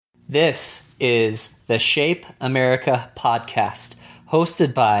This is the Shape America podcast,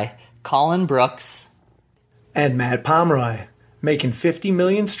 hosted by Colin Brooks and Matt Pomeroy, making 50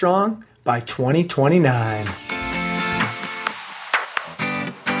 million strong by 2029.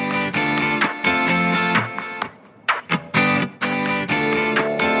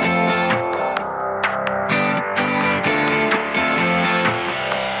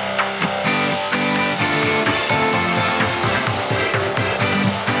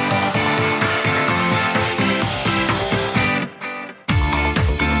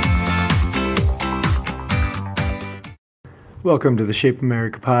 Welcome to the Shape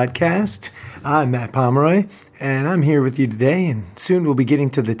America podcast. I'm Matt Pomeroy, and I'm here with you today, and soon we'll be getting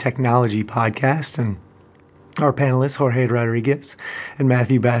to the technology podcast, and our panelists, Jorge Rodriguez and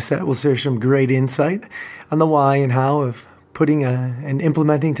Matthew Bassett, will share some great insight on the why and how of putting and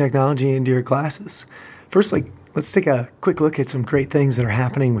implementing technology into your classes. First, let's take a quick look at some great things that are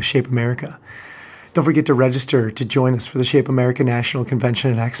happening with Shape America. Don't forget to register to join us for the Shape America National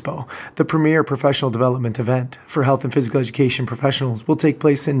Convention and Expo. The premier professional development event for health and physical education professionals will take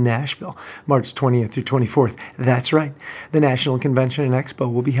place in Nashville, March 20th through 24th. That's right. The National Convention and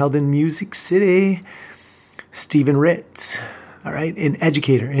Expo will be held in Music City. Stephen Ritz, an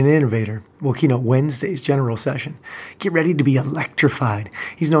educator and innovator, will keynote Wednesday's general session. Get ready to be electrified.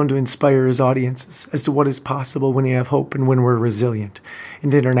 He's known to inspire his audiences as to what is possible when you have hope and when we're resilient.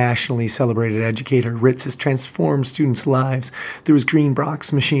 An internationally celebrated educator, Ritz has transformed students' lives through his Green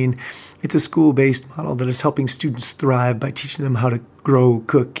Box machine. It's a school-based model that is helping students thrive by teaching them how to grow,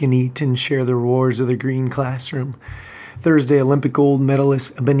 cook, and eat and share the rewards of their green classroom. Thursday, Olympic gold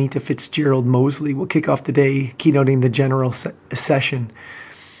medalist Benita Fitzgerald Mosley will kick off the day, keynoting the general session.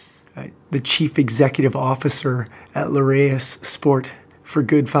 The chief executive officer at Laureus Sport for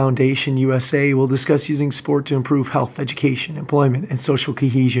Good Foundation USA will discuss using sport to improve health, education, employment, and social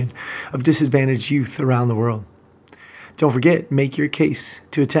cohesion of disadvantaged youth around the world. Don't forget, make your case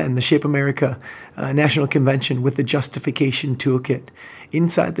to attend the Shape America National Convention with the Justification Toolkit.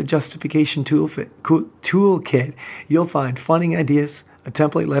 Inside the Justification Toolkit, you'll find funding ideas, a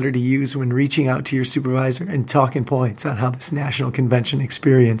template letter to use when reaching out to your supervisor, and talking points on how this national convention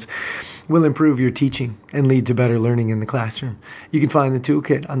experience will improve your teaching and lead to better learning in the classroom. You can find the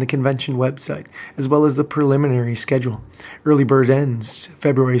toolkit on the convention website, as well as the preliminary schedule. Early bird ends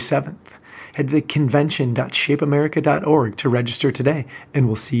February 7th. Head to convention.shapeamerica.org to register today, and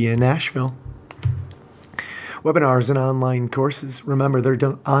we'll see you in Nashville. Webinars and online courses, remember, they're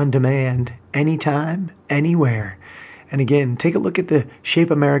on demand, anytime, anywhere. And again, take a look at the Shape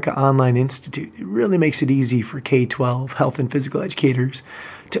America Online Institute. It really makes it easy for K-12 health and physical educators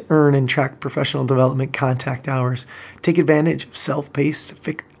to earn and track professional development contact hours. Take advantage of self-paced,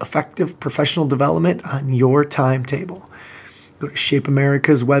 effective professional development on your timetable. Go to Shape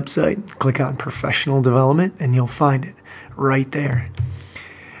America's website, click on Professional Development, and you'll find it right there.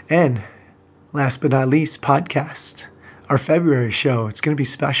 And last but not least, podcast. Our February show, it's going to be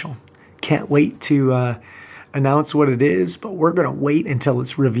special. Can't wait to announce what it is, but we're going to wait until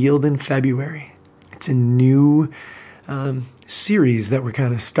it's revealed in February. It's a new series that we're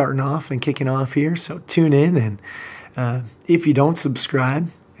kind of starting off and kicking off here, so tune in. And if you don't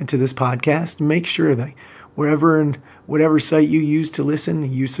subscribe to this podcast, make sure that whatever site you use to listen,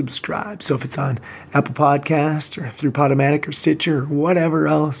 you subscribe. So if it's on Apple Podcast or through Podomatic or Stitcher or wherever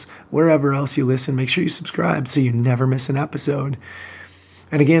else you listen, make sure you subscribe so you never miss an episode.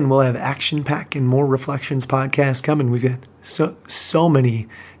 And again, we'll have Action Pack and more Reflections podcasts coming. We've got so many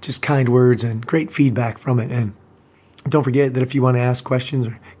just kind words and great feedback from it. And don't forget that if you want to ask questions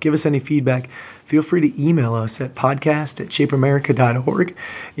or give us any feedback, feel free to email us at podcast@shapeamerica.org.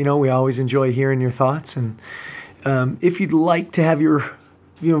 We always enjoy hearing your thoughts. And if you'd like to have your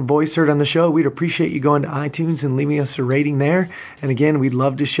voice heard on the show, we'd appreciate you going to iTunes and leaving us a rating there. And again, we'd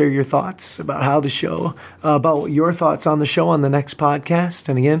love to share your thoughts about about your thoughts on the show on the next podcast.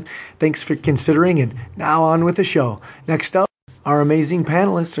 And again, thanks for considering. And now on with the show. Next up, our amazing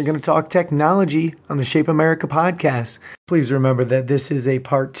panelists are going to talk technology on the Shape America podcast. Please remember that this is a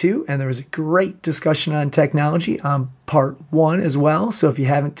part 2, and there was a great discussion on technology on part 1 as well. So if you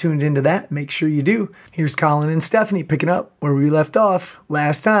haven't tuned into that, make sure you do. Here's Colin and Stephanie picking up where we left off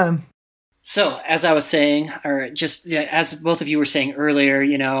last time. So, as I was saying, or just as both of you were saying earlier,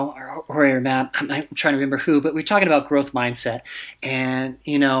 or Matt, I'm trying to remember who, but we're talking about growth mindset and,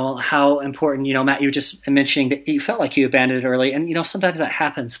 how important, Matt, you were just mentioning that you felt like you abandoned it early. And, sometimes that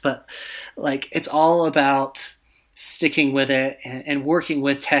happens, but it's all about sticking with it and working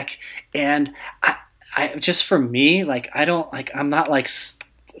with tech. And I just for me, I'm not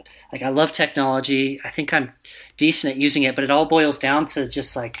I love technology. I think I'm decent at using it, but it all boils down to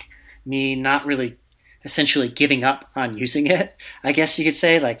just me not really essentially giving up on using it, I guess you could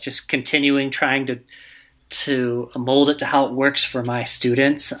say, like just continuing trying to mold it to how it works for my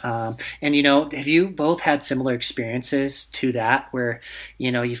students. And have you both had similar experiences to that, where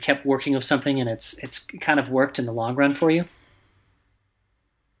you've kept working with something and it's kind of worked in the long run for you?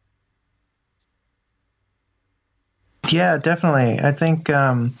 Yeah, definitely. I think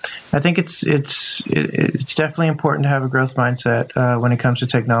it's definitely important to have a growth mindset when it comes to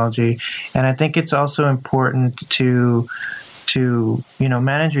technology, and I think it's also important to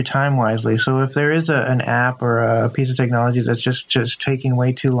manage your time wisely. So if there is an app or a piece of technology that's just taking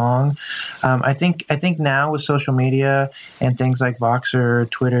way too long, I think now with social media and things like Voxer,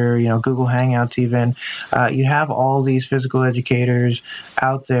 Twitter, Google Hangouts, even you have all these physical educators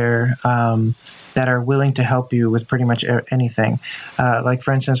out there. That are willing to help you with pretty much anything. Like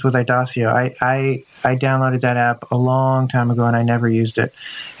for instance, with Idacio, I downloaded that app a long time ago and I never used it.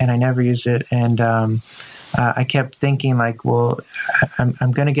 And I kept thinking like, well,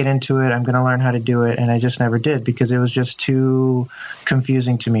 I'm going to get into it. I'm going to learn how to do it. And I just never did because it was just too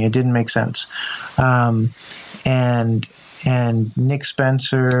confusing to me. It didn't make sense. And Nick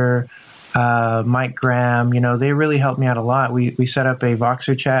Spencer, Mike Graham, they really helped me out a lot. We set up a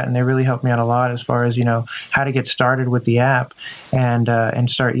Voxer chat and they really helped me out a lot as far as, how to get started with the app and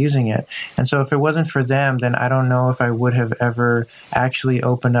start using it. And so if it wasn't for them, then I don't know if I would have ever actually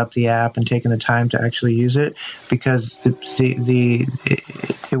opened up the app and taken the time to actually use it because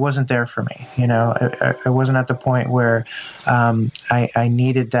it wasn't there for me. I wasn't at the point where I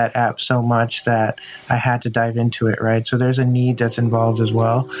needed that app so much that I had to dive into it, right? So there's a need that's involved as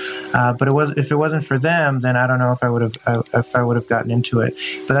well. But if it wasn't for them, then I don't know if I would have gotten into it.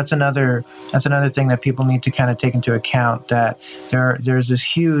 But that's another thing that people need to kind of take into account, that there's this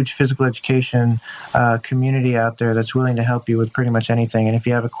huge physical education community out there that's willing to help you with pretty much anything. And if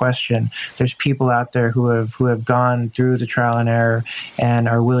you have a question, there's people out there who have gone through the trial and error and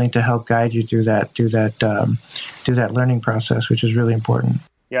are willing to help guide you through that learning process, which is really important.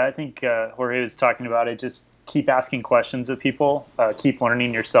 Yeah, I think Jorge was talking about it. Just keep asking questions of people, keep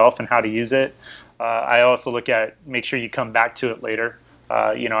learning yourself and how to use it. I also make sure you come back to it later.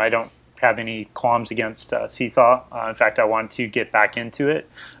 I don't have any qualms against Seesaw. In fact, I want to get back into it,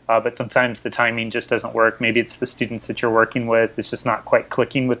 but sometimes the timing just doesn't work. Maybe it's the students that you're working with. It's just not quite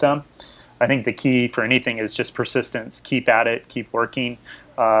clicking with them. I think the key for anything is just persistence. Keep at it, keep working.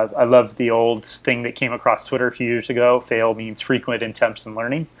 I love the old thing that came across Twitter a few years ago. Fail means frequent attempts in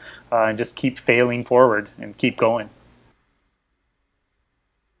learning. And just keep failing forward and keep going.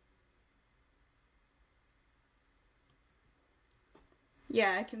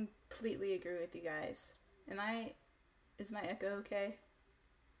 Yeah, I completely agree with you guys. Is my echo okay?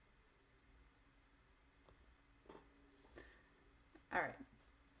 All right.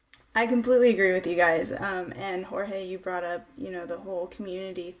 I completely agree with you guys. And Jorge, you brought up, the whole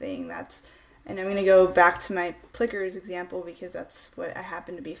community thing. And I'm going to go back to my Plickers example because that's what I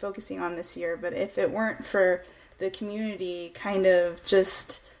happen to be focusing on this year. But if it weren't for the community kind of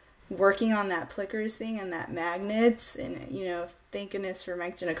just working on that Plickers thing and that magnets, and, thank goodness for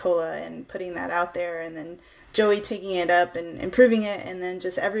Mike Ginicola and putting that out there, and then Joey taking it up and improving it, and then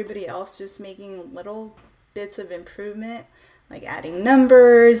just everybody else just making little bits of improvement, like adding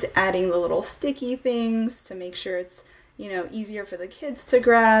numbers, adding the little sticky things to make sure it's, easier for the kids to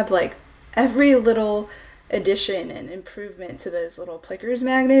grab, like every little addition and improvement to those little Plickers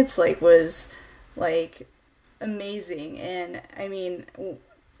magnets, was amazing. And I mean,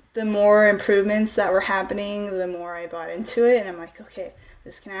 the more improvements that were happening, the more I bought into it, and I'm like, okay,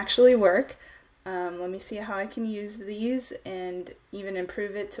 this can actually work. Let me see how I can use these and even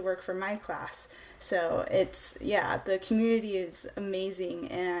improve it to work for my class. So the community is amazing,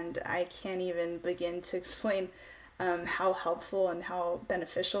 and I can't even begin to explain how helpful and how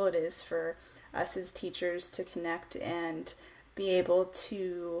beneficial it is for us as teachers to connect and be able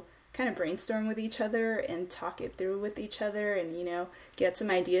to kind of brainstorm with each other and talk it through with each other and, get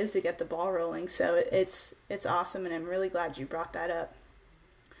some ideas to get the ball rolling. So it's awesome, and I'm really glad you brought that up.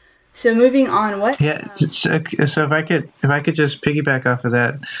 So moving on, so if I could just piggyback off of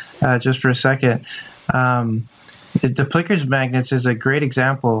that just for a second. The Plickers magnets is a great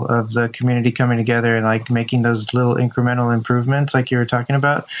example of the community coming together and making those little incremental improvements like you were talking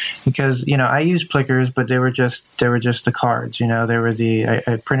about, because I used Plickers, but they were just the cards. They were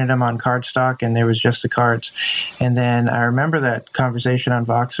I printed them on cardstock, and there was just the cards. And then I remember that conversation on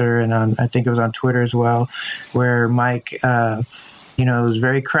Voxer and I think it was on Twitter as well, where Mike it was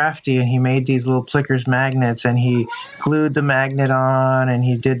very crafty, and he made these little Plickers magnets, and he glued the magnet on, and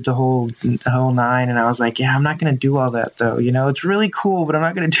he did the whole nine. And I was like, yeah, I'm not going to do all that though. It's really cool, but I'm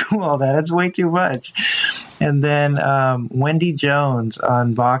not going to do all that. It's way too much. And then Wendy Jones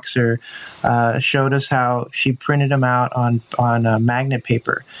on Voxer showed us how she printed them out on magnet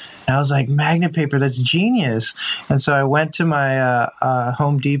paper. And I was like, magnet paper, that's genius. And so I went to my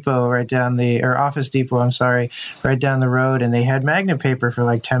Home Depot or Office Depot, right down the road, and they had magnet paper for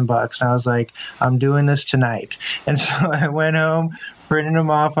like $10. And I was like, I'm doing this tonight. And so I went home, printed them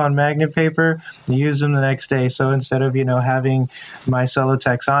off on magnet paper, and used them the next day. So instead of, having my solo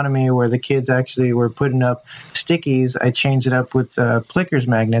taxonomy where the kids actually were putting up stickies, I changed it up with Plickers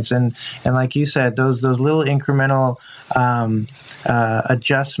magnets. And like you said, those little incremental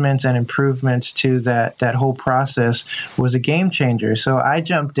adjustments and improvements to that whole process was a game changer. So I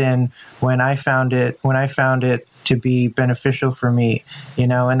jumped in when I found it to be beneficial for me,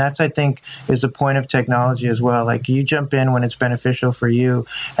 and that's, I think, is the point of technology as well. Like, you jump in when it's beneficial for you,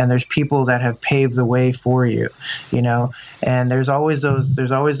 and there's people that have paved the way for you, and there's always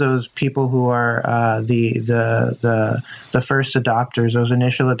those people who are the first adopters, those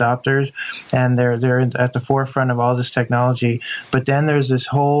initial adopters, and they're at the forefront of all this technology. But then there's this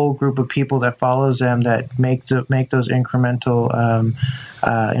whole group of people that follows them that make those incremental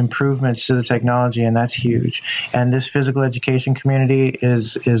improvements to the technology, and that's huge. And this physical education community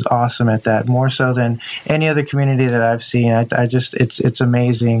is awesome at that, more so than any other community that I've seen. It's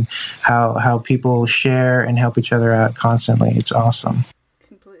amazing how people share and help each other out constantly. It's awesome.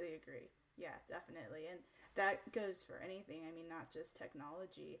 Completely agree. Yeah, definitely. And that goes for anything. I mean, not just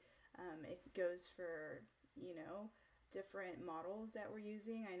technology. It goes for, different models that we're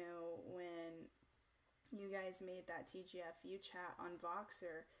using. I know when you guys made that TGFU chat on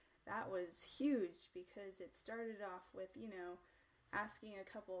Voxer, that was huge because it started off with, asking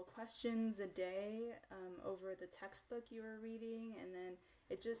a couple of questions a day over the textbook you were reading, and then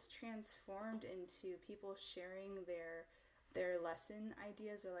it just transformed into people sharing their lesson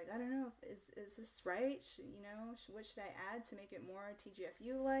ideas. Or like, I don't know, is this right? What should I add to make it more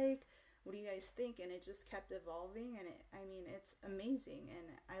TGFU like? What do you guys think? And it just kept evolving, and it's amazing.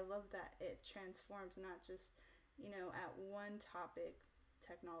 And I love that it transforms not just, at one topic,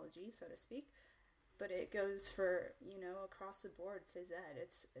 technology, so to speak, but it goes for, across the board, phys ed.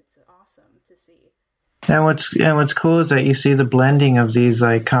 It's awesome to see. And what's cool is that you see the blending of these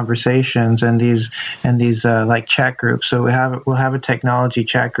like conversations and these like chat groups. So we'll have a technology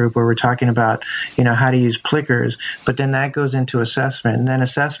chat group where we're talking about how to use Plickers, but then that goes into assessment, and then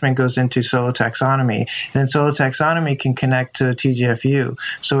assessment goes into solo taxonomy, and then solo taxonomy can connect to TGFU.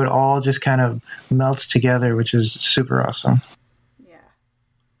 So it all just kind of melts together, which is super awesome. Yeah,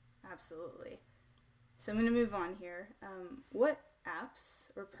 absolutely. So I'm going to move on here. What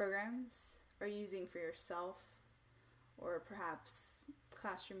apps or programs are you using for yourself, or perhaps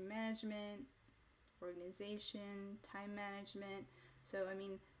classroom management, organization, time management? So,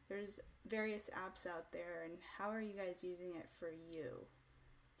 there's various apps out there, and how are you guys using it for you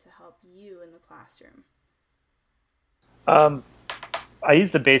to help you in the classroom? I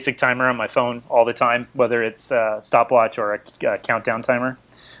use the basic timer on my phone all the time, whether it's a stopwatch or a countdown timer.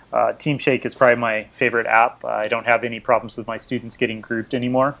 TeamShake is probably my favorite app. I don't have any problems with my students getting grouped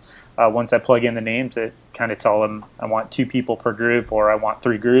anymore. Once I plug in the names, it kind of tell them I want 2 people per group, or I want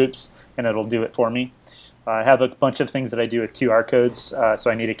 3 groups, and it'll do it for me. I have a bunch of things that I do with QR codes, so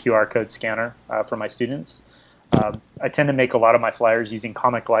I need a QR code scanner for my students. I tend to make a lot of my flyers using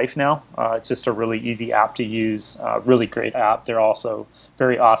Comic Life now. It's just a really easy app to use, really great app. They're also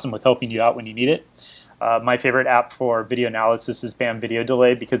very awesome with helping you out when you need it. My favorite app for video analysis is BAM Video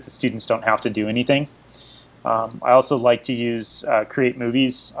Delay, because the students don't have to do anything. I also like to use Create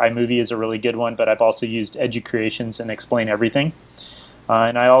Movies. iMovie is a really good one, but I've also used EduCreations and Explain Everything.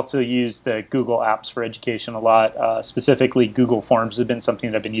 And I also use the Google Apps for education a lot. Specifically, Google Forms has been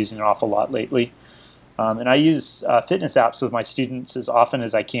something that I've been using an awful lot lately. And I use fitness apps with my students as often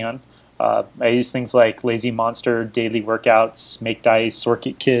as I can. I use things like Lazy Monster, Daily Workouts, Make Dice,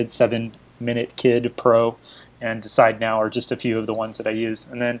 Sorkit Kid, 7-Minute Kid Pro, and Decide Now are just a few of the ones that I use.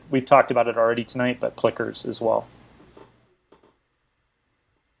 And then we've talked about it already tonight, but Plickers as well.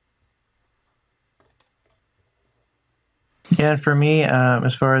 Yeah, for me,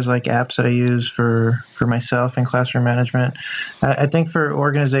 as far as like apps that I use for myself in classroom management, I think for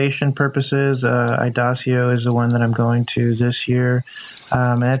organization purposes, Idacio is the one that I'm going to this year,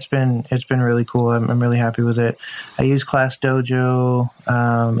 and it's been really cool. I'm really happy with it. I use Class Dojo,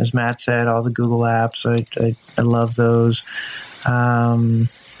 as Matt said, all the Google apps. I love those.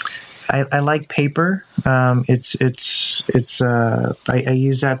 I like paper. I use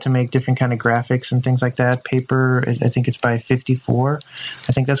that to make different kind of graphics and things like that. Paper, I think it's by 54.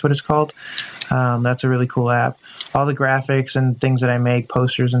 I think that's what it's called. That's a really cool app. All the graphics and things that I make,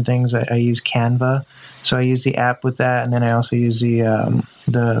 posters and things, I use Canva. So I use the app with that, and then I also use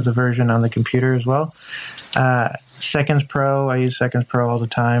the version on the computer as well. Seconds Pro, I use Seconds Pro all the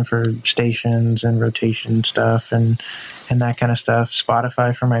time for stations and rotation stuff and that kind of stuff.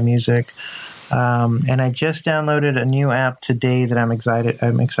 Spotify for my music. And I just downloaded a new app today that I'm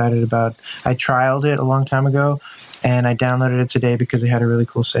excited about. I trialed it a long time ago, and I downloaded it today because they had a really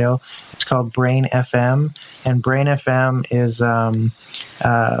cool sale. It's called Brain FM, and Brain FM is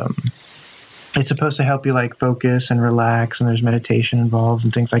it's supposed to help you like focus and relax, and there's meditation involved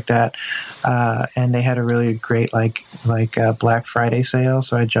and things like that. And they had a really great like Black Friday sale,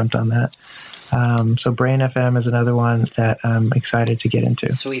 so I jumped on that. So Brain FM is another one that I'm excited to get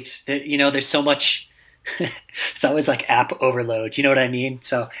into. Sweet. There's so much. It's always like app overload. You know what I mean?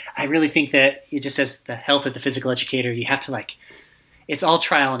 So I really think that you just as the health of the physical educator, you have to it's all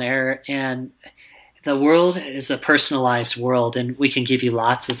trial and error, and the world is a personalized world, and we can give you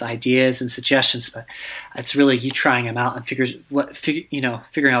lots of ideas and suggestions, but it's really you trying them out and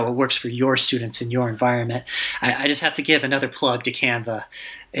figuring out what works for your students in your environment. I just have to give another plug to Canva.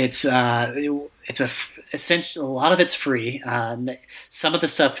 Essentially a lot of it's free. Some of the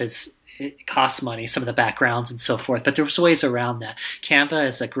stuff it costs money, some of the backgrounds and so forth, but there's ways around that. Canva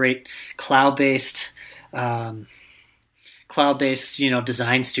is a great cloud-based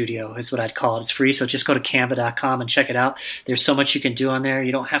design studio is what I'd call it. It's free, so just go to canva.com and check it out. There's so much you can do on there.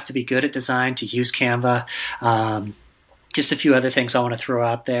 You don't have to be good at design to use Canva. Just a few other things I want to throw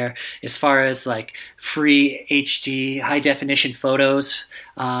out there. As far as like free HD, high definition photos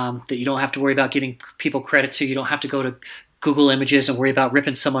that you don't have to worry about giving people credit to. You don't have to go to Google Images and worry about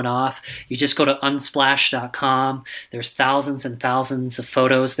ripping someone off. You just go to unsplash.com. There's thousands and thousands of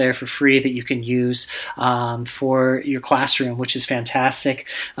photos there for free that you can use for your classroom, which is fantastic.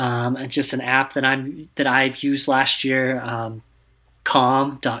 And just an app that I've used last year.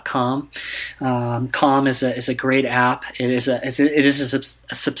 Calm.com. Calm is a great app. It is a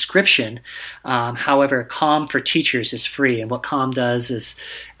subscription. However, Calm for Teachers is free, and what Calm does is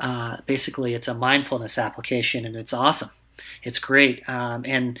basically it's a mindfulness application, and it's awesome. It's great.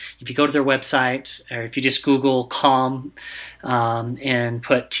 And if you go to their website, or if you just Google Calm and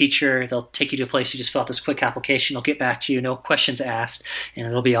put teacher, they'll take you to a place. You just fill out this quick application. They'll get back to you, no questions asked, and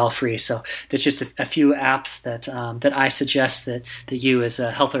it'll be all free. So there's just a few apps that I suggest that you as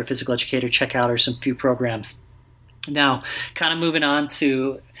a health or physical educator check out, or some few programs. Now, kind of moving on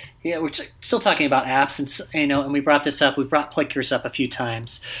to, we're still talking about apps, and we brought this up. We've brought Plickers up a few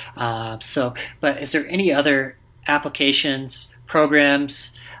times. But is there any other applications,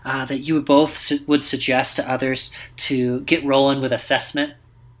 programs that you would suggest to others to get rolling with assessment?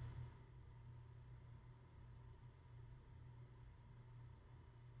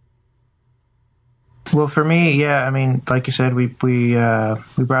 Well, for me, yeah, I mean, like you said, we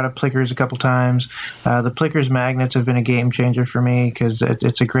brought up Plickers a couple times. The Plickers magnets have been a game changer for me because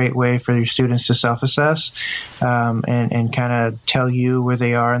it's a great way for your students to self-assess and kind of tell you where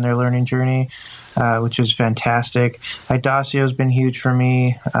they are in their learning journey. Which is fantastic. Idasio has been huge for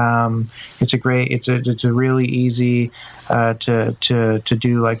me. It's a really easy to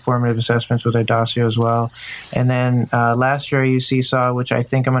do like formative assessments with Idasio as well. And then last year I used Seesaw, which I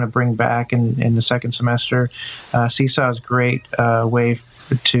think I'm going to bring back in the second semester. Seesaw is a great way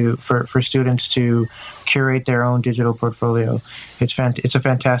for students to curate their own digital portfolio. It's a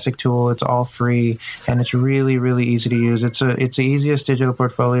fantastic tool. It's all free, and it's really, really easy to use. It's the easiest digital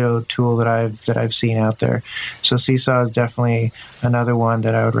portfolio tool that I've seen out there. So Seesaw is definitely another one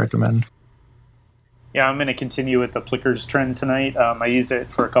that I would recommend. Yeah, I'm going to continue with the Plickers trend tonight. I use it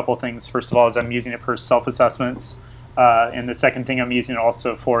for a couple things. First of all, is I'm using it for self-assessments, and the second thing I'm using it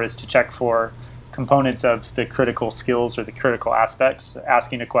also for is to check for components of the critical skills or the critical aspects,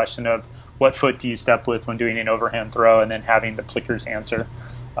 asking a question of what foot do you step with when doing an overhand throw, and then having the Plickers answer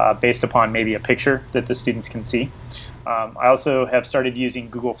based upon maybe a picture that the students can see. I also have started using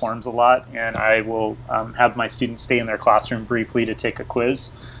Google Forms a lot, and I will have my students stay in their classroom briefly to take a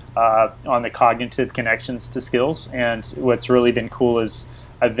quiz on the cognitive connections to skills. And what's really been cool is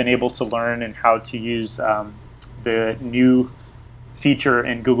I've been able to learn and how to use the new feature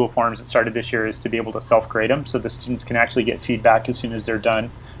in Google Forms that started this year is to be able to self-grade them, so the students can actually get feedback as soon as they're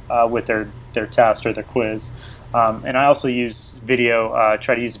done with their test or their quiz. And I also use video,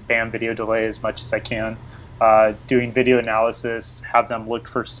 try to use BAM video delay as much as I can. Doing video analysis, have them look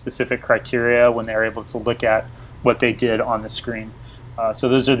for specific criteria when they're able to look at what they did on the screen. So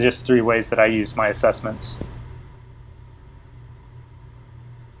those are just 3 ways that I use my assessments.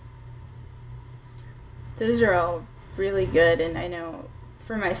 Those are all really good, and I know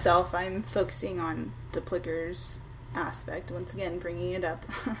for myself, I'm focusing on the Plickers aspect. Once again, bringing it up.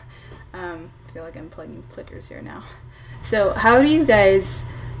 I feel like I'm plugging Plickers here now. So, how do you guys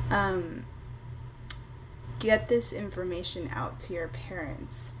get this information out to your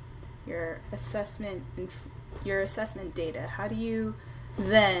parents? Your assessment data. How do you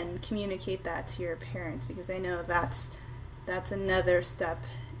then communicate that to your parents? Because I know that's another step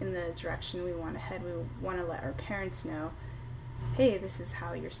in the direction we want to head. We want to let our parents know, hey, this is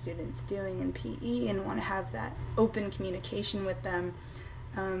how your student's doing in PE, and want to have that open communication with them,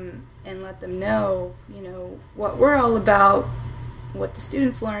 and let them know, what we're all about, what the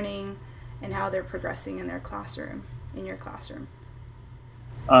student's learning, and how they're progressing in your classroom.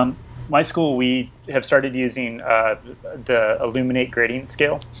 My school, we have started using the Illuminate grading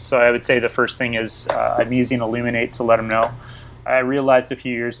scale. So I would say the first thing is I'm using Illuminate to let them know. I realized a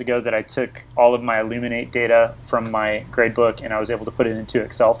few years ago that I took all of my Illuminate data from my gradebook and I was able to put it into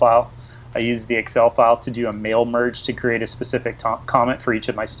Excel file. I used the Excel file to do a mail merge to create a specific comment for each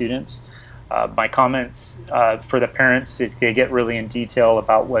of my students. My comments for the parents, they get really in detail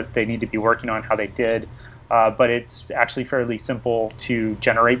about what they need to be working on, how they did. But it's actually fairly simple to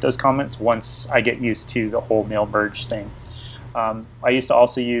generate those comments once I get used to the whole mail merge thing. I used to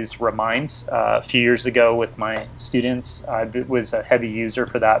also use Remind a few years ago with my students. I was a heavy user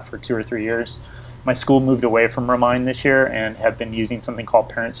for that for 2 or 3 years. My school moved away from Remind this year and have been using something called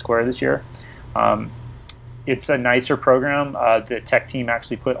Parent Square this year. It's a nicer program. The tech team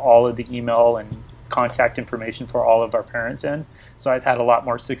actually put all of the email and contact information for all of our parents in. So I've had a lot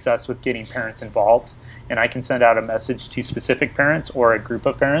more success with getting parents involved. And I can send out a message to specific parents or a group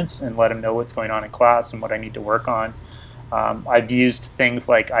of parents and let them know what's going on in class and what I need to work on. I've used things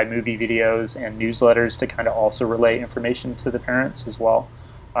like iMovie videos and newsletters to kind of also relay information to the parents as well.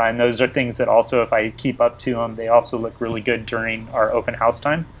 And those are things that also, if I keep up to them, they also look really good during our open house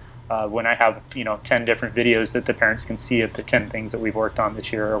time. When I have 10 different videos that the parents can see of the 10 things that we've worked on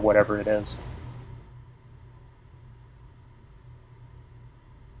this year or whatever it is.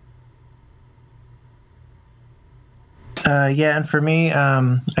 Yeah, and for me,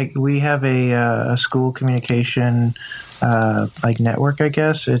 we have a school communication network. I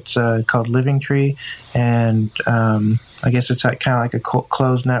guess it's called Living Tree, and I guess it's kind of like a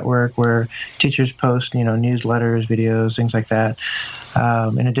closed network where teachers post, newsletters, videos, things like that.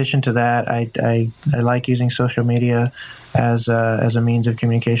 In addition to that, I like using social media as a means of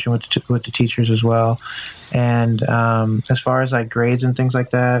communication with the teachers as well. And as far as like grades and things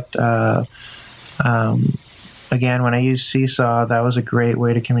like that. Again, when I used Seesaw, that was a great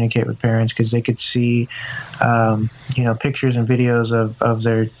way to communicate with parents because they could see, pictures and videos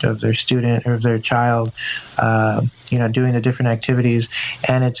of their student or of their child, doing the different activities.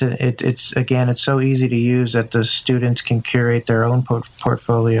 And it's so easy to use that the students can curate their own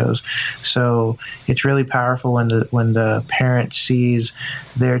portfolios. So it's really powerful when the parent sees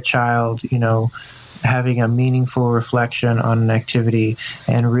their child, having a meaningful reflection on an activity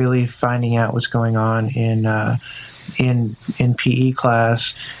and really finding out what's going on in PE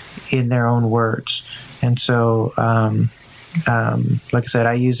class in their own words. And so, like I said,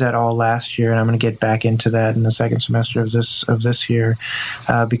 I used that all last year, and I'm going to get back into that in the second semester of this year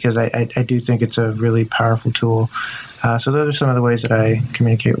because I do think it's a really powerful tool. So those are some of the ways that I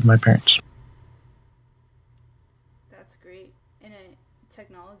communicate with my parents. That's great. And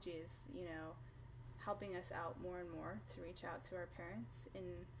technology is, helping us out more and more to reach out to our parents in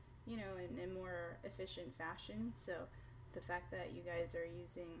a more efficient fashion. So the fact that you guys are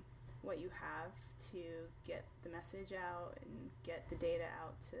using what you have to get the message out and get the data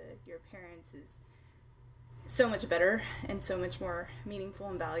out to your parents is so much better and so much more meaningful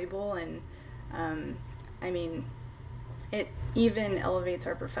and valuable. And it even elevates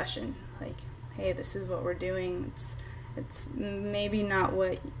our profession. Like, hey, this is what we're doing. It's maybe not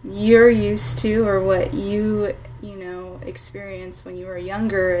what you're used to or what you experienced when you were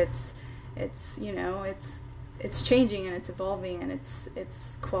younger. It's changing and it's evolving and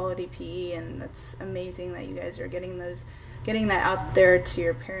it's quality PE, and that's amazing that you guys are getting that out there to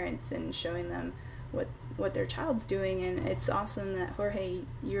your parents and showing them what their child's doing. And it's awesome that, Jorge,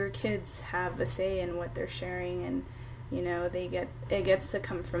 your kids have a say in what they're sharing, and it gets to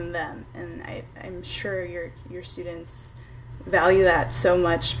come from them. And I'm sure your students value that so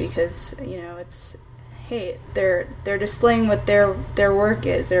much because it's, hey, they're displaying what their work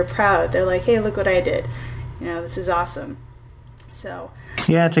is. They're proud. They're like, hey, look what I did. This is awesome. So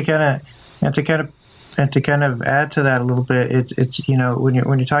yeah, to kind of And to kind of add to that a little bit, it's when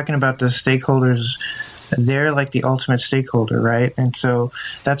you're talking about the stakeholders, they're like the ultimate stakeholder, right? And so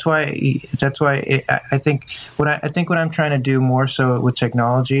that's why I think what I'm trying to do more so with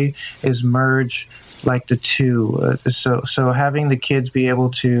technology is merge like the two. So having the kids be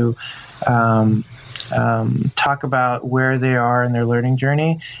able to talk about where they are in their learning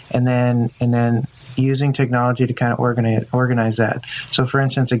journey, and then using technology to kind of organize that. So for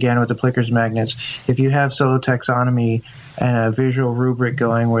instance, again, with the Plickers magnets, if you have solo taxonomy and a visual rubric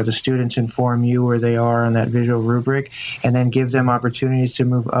going where the students inform you where they are on that visual rubric and then give them opportunities to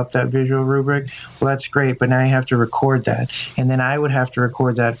move up that visual rubric, well, that's great, but now you have to record that. And then I would have to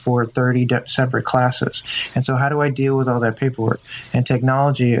record that for 30 separate classes. And so how do I deal with all that paperwork? And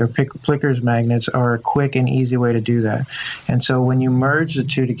technology or Plickers magnets are a quick and easy way to do that. And so when you merge the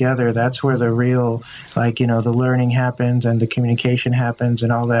two together, that's where the real, the learning happens and the communication happens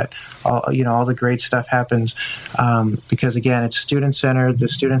and all that, all the great stuff happens, because again, it's student-centered. The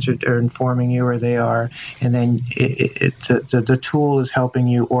students are informing you where they are, and then the tool is helping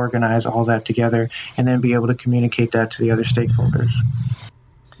you organize all that together and then be able to communicate that to the other stakeholders.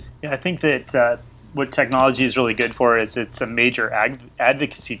 Yeah, I think that what technology is really good for is it's a major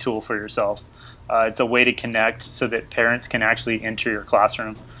advocacy tool for yourself. It's a way to connect so that parents can actually enter your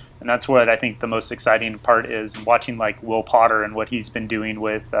classroom. And that's what I think the most exciting part is, watching like Will Potter and what he's been doing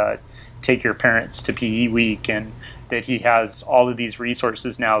with Take Your Parents to PE Week, and that he has all of these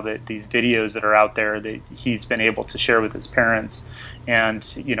resources now, that these videos that are out there that he's been able to share with his parents. And,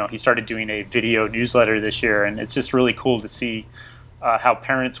 he started doing a video newsletter this year, and it's just really cool to see how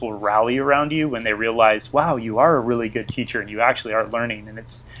parents will rally around you when they realize, wow, you are a really good teacher and you actually are learning. And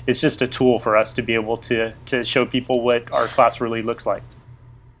it's just a tool for us to be able to show people what our class really looks like.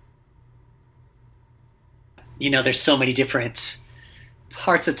 There's so many different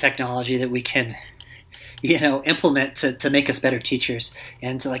parts of technology that we can implement to make us better teachers,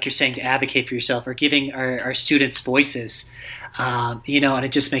 and to, like you're saying, to advocate for yourself, or giving our students voices. And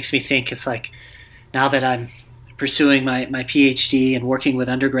it just makes me think, it's like, now that I'm pursuing my PhD and working with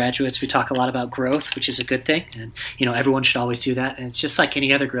undergraduates, we talk a lot about growth, which is a good thing, and everyone should always do that. And it's just like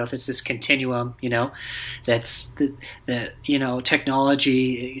any other growth; it's this continuum. That's the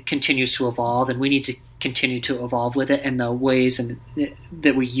technology continues to evolve, and we need to continue to evolve with it and the ways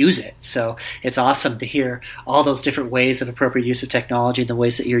that we use it. So it's awesome to hear all those different ways of appropriate use of technology and the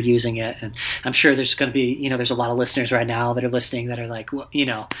ways that you're using it. And I'm sure there's going to be, there's a lot of listeners right now that are listening that are like, well,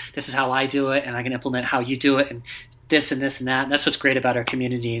 this is how I do it, and I can implement how you do it, and this and this and that. And that's what's great about our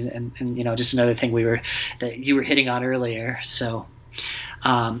community. And just another thing that you were hitting on earlier. So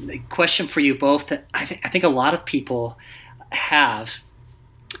question for you both that I think a lot of people have,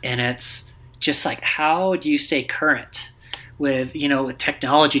 and it's just like, how do you stay current with with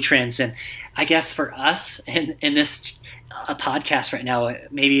technology trends? And I guess for us in this podcast right now,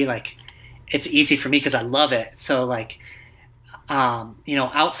 maybe like it's easy for me because I love it. So like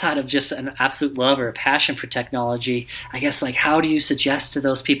outside of just an absolute love or a passion for technology, I guess, like, how do you suggest to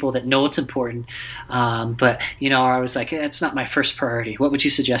those people that know it's important, but I was like, it's not my first priority? What would you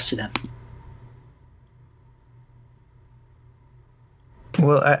suggest to them?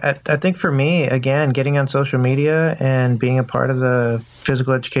 Well, I think for me, again, getting on social media and being a part of the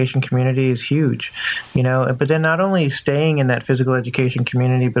physical education community is huge, but then not only staying in that physical education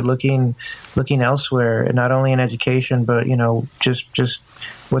community, but looking elsewhere, and not only in education, but, just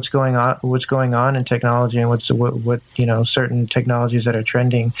what's going on in technology, and what certain technologies that are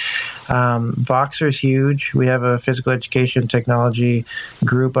trending. Voxer is huge. We have a physical education technology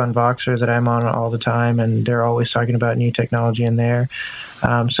group on Voxer that I'm on all the time, and they're always talking about new technology in there.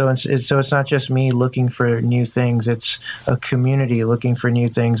 So it's not just me looking for new things; it's a community looking for new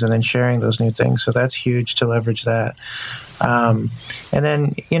things and then sharing those new things. So that's huge to leverage that. And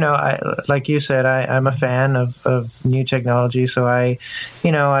then, like you said, I'm a fan of new technology. So I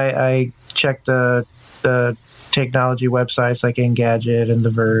check the technology websites like Engadget and The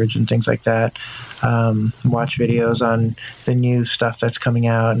Verge and things like that. Watch videos on the new stuff that's coming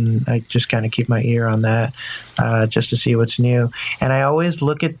out, and I just kind of keep my ear on that just to see what's new. And I always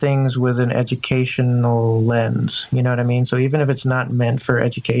look at things with an educational lens, you know what I mean? So even if it's not meant for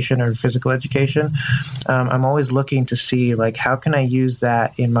education or physical education, I'm always looking to see, like, how can I use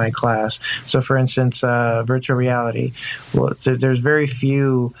that in my class? So for instance, virtual reality. Well, there's very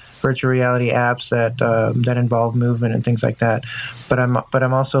few virtual reality apps that involve involve movement and things like that. But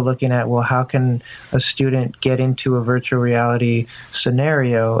I'm also looking at, well, how can a student get into a virtual reality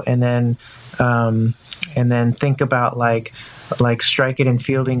scenario and then think about like strike it and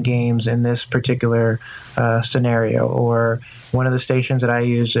fielding games in this particular scenario. Or one of the stations that I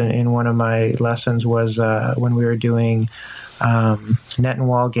used in one of my lessons was when we were doing net and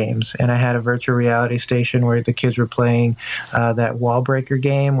wall games, and I had a virtual reality station where the kids were playing that wall breaker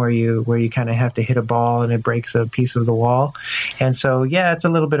game where you kind of have to hit a ball and it breaks a piece of the wall. And so it's a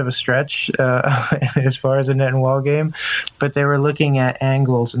little bit of a stretch as far as a net and wall game, but they were looking at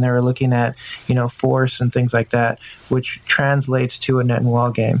angles and they were looking at force and things like that, which translates to a net and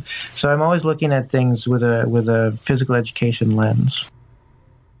wall game. So I'm always looking at things with a physical education lens.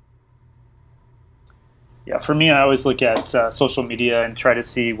 Yeah, for me, I always look at social media and try to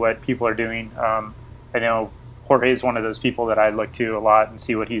see what people are doing. I know Jorge is one of those people that I look to a lot and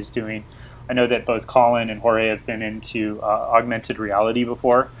see what he's doing. I know that both Colin and Jorge have been into augmented reality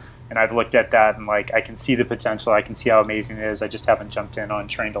before, and I've looked at that and I can see the potential. I can see how amazing it is. I just haven't jumped in on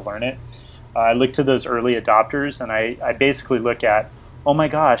trying to learn it. I look to those early adopters, and I basically look at, oh my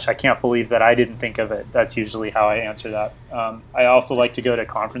gosh, I can't believe that I didn't think of it. That's usually how I answer that. I also like to go to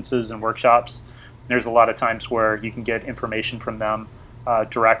conferences and workshops. There's a lot of times where you can get information from them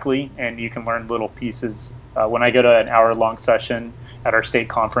directly, and you can learn little pieces. When I go to an hour-long session at our state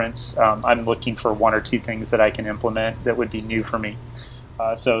conference, I'm looking for one or two things that I can implement that would be new for me.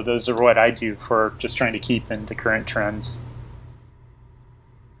 So those are what I do for just trying to keep into current trends.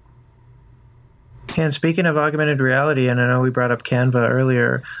 And speaking of augmented reality, and I know we brought up Canva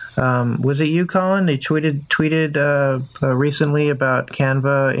earlier, was it you, Colin? They tweeted recently about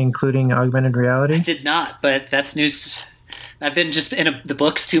Canva including augmented reality? I did not, but that's news. I've been just in the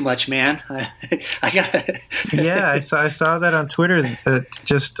books too much, man. I got. Yeah, I saw that on Twitter.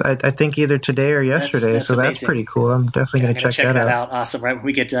 I think either today or yesterday. That's amazing. That's pretty cool. I'm definitely going to check that out. Awesome. Right when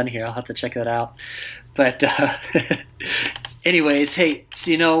we get done here, I'll have to check that out. But. Anyways, hey,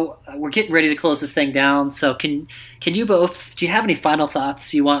 so, we're getting ready to close this thing down. So can you both, do you have any final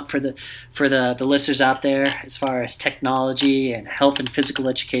thoughts you want for the listeners out there as far as technology and health and physical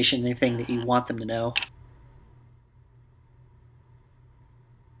education, anything that you want them to know?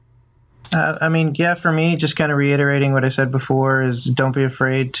 For me, just kind of reiterating what I said before is don't be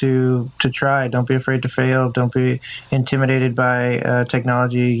afraid to try. Don't be afraid to fail. Don't be intimidated by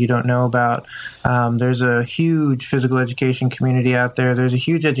technology you don't know about. There's a huge physical education community out there. There's a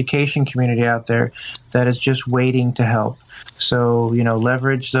huge education community out there that is just waiting to help. So,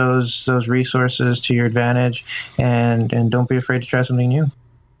 leverage those resources to your advantage and don't be afraid to try something new.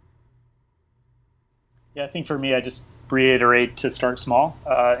 Yeah, I think for me, I just reiterate to start small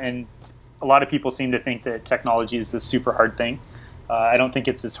and a lot of people seem to think that technology is this super hard thing. I don't think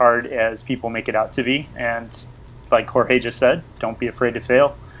it's as hard as people make it out to be. And like Jorge just said, don't be afraid to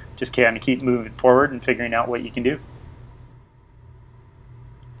fail. Just kind of keep moving forward and figuring out what you can do.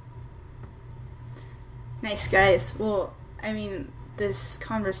 Nice, guys. Well, this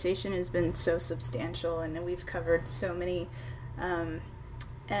conversation has been so substantial, and we've covered so many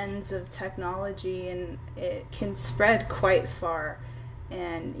ends of technology, and it can spread quite far.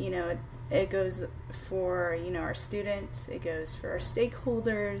 And, it goes for, our students, it goes for our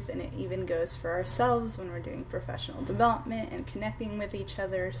stakeholders, and it even goes for ourselves when we're doing professional development and connecting with each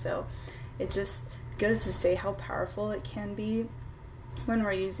other. So it just goes to say how powerful it can be when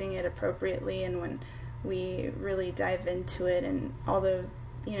we're using it appropriately and when we really dive into it. And although,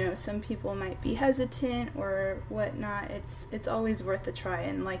 some people might be hesitant or whatnot, it's always worth a try.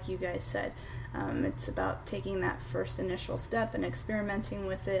 And like you guys said, it's about taking that first initial step and experimenting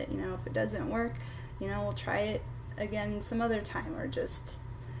with it. If it doesn't work, we'll try it again some other time, or just,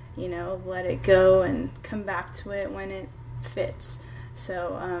 let it go and come back to it when it fits.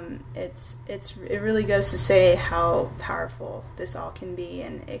 So it really goes to say how powerful this all can be,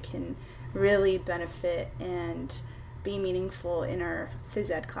 and it can really benefit and be meaningful in our phys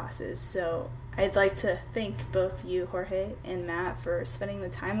ed classes. So I'd like to thank both you, Jorge and Matt, for spending the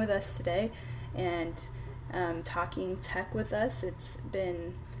time with us today and talking tech with us. It's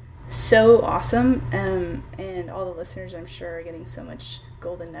been so awesome, and all the listeners, I'm sure, are getting so much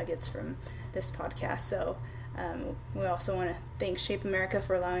golden nuggets from this podcast. So we also want to thank Shape America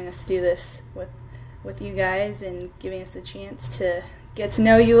for allowing us to do this with you guys and giving us the chance to get to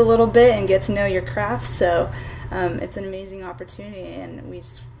know you a little bit and get to know your craft. So it's an amazing opportunity, and we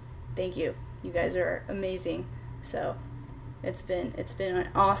just thank you. You guys are amazing. So it's been an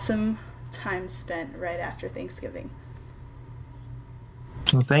awesome time spent right after Thanksgiving.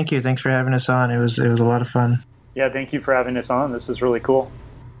 Well, thank you. Thanks for having us on. It was a lot of fun. Yeah, thank you for having us on. This was really cool.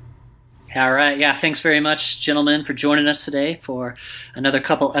 All right. Yeah. Thanks very much, gentlemen, for joining us today for another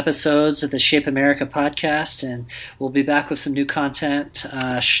couple episodes of the Shape America podcast. And we'll be back with some new content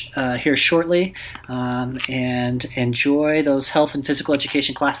here shortly. And enjoy those health and physical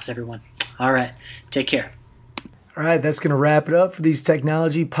education classes, everyone. All right. Take care. All right, that's going to wrap it up for these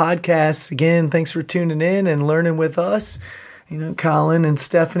technology podcasts. Again, thanks for tuning in and learning with us. Colin and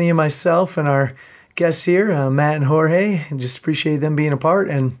Stephanie and myself and our guests here, Matt and Jorge. And just appreciate them being a part.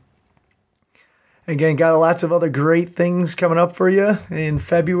 And again, got lots of other great things coming up for you in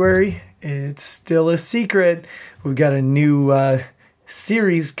February. It's still a secret. We've got a new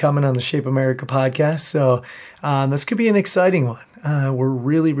series coming on the Shape America podcast. So this could be an exciting one. We're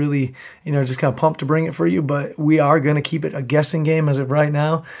really, really, just kind of pumped to bring it for you, but we are going to keep it a guessing game as of right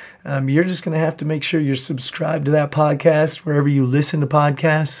now. You're just going to have to make sure you're subscribed to that podcast wherever you listen to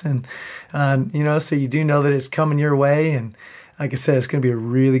podcasts. And, so you do know that it's coming your way. And like I said, it's going to be a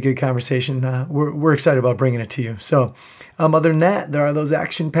really good conversation. We're excited about bringing it to you. So other than that, there are those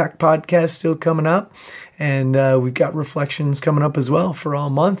action-packed podcasts still coming up. And we've got reflections coming up as well for all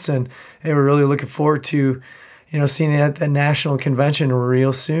months. And hey, we're really looking forward to seeing it at the national convention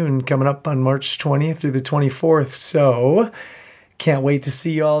real soon, coming up on March 20th through the 24th. So can't wait to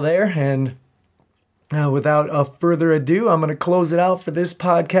see you all there. And without further ado, I'm going to close it out for this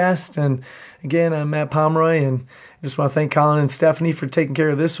podcast. And again, I'm Matt Pomeroy, and I just want to thank Colin and Stephanie for taking care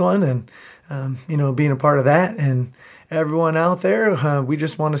of this one and, being a part of that. And everyone out there, we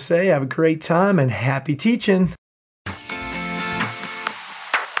just want to say have a great time and happy teaching.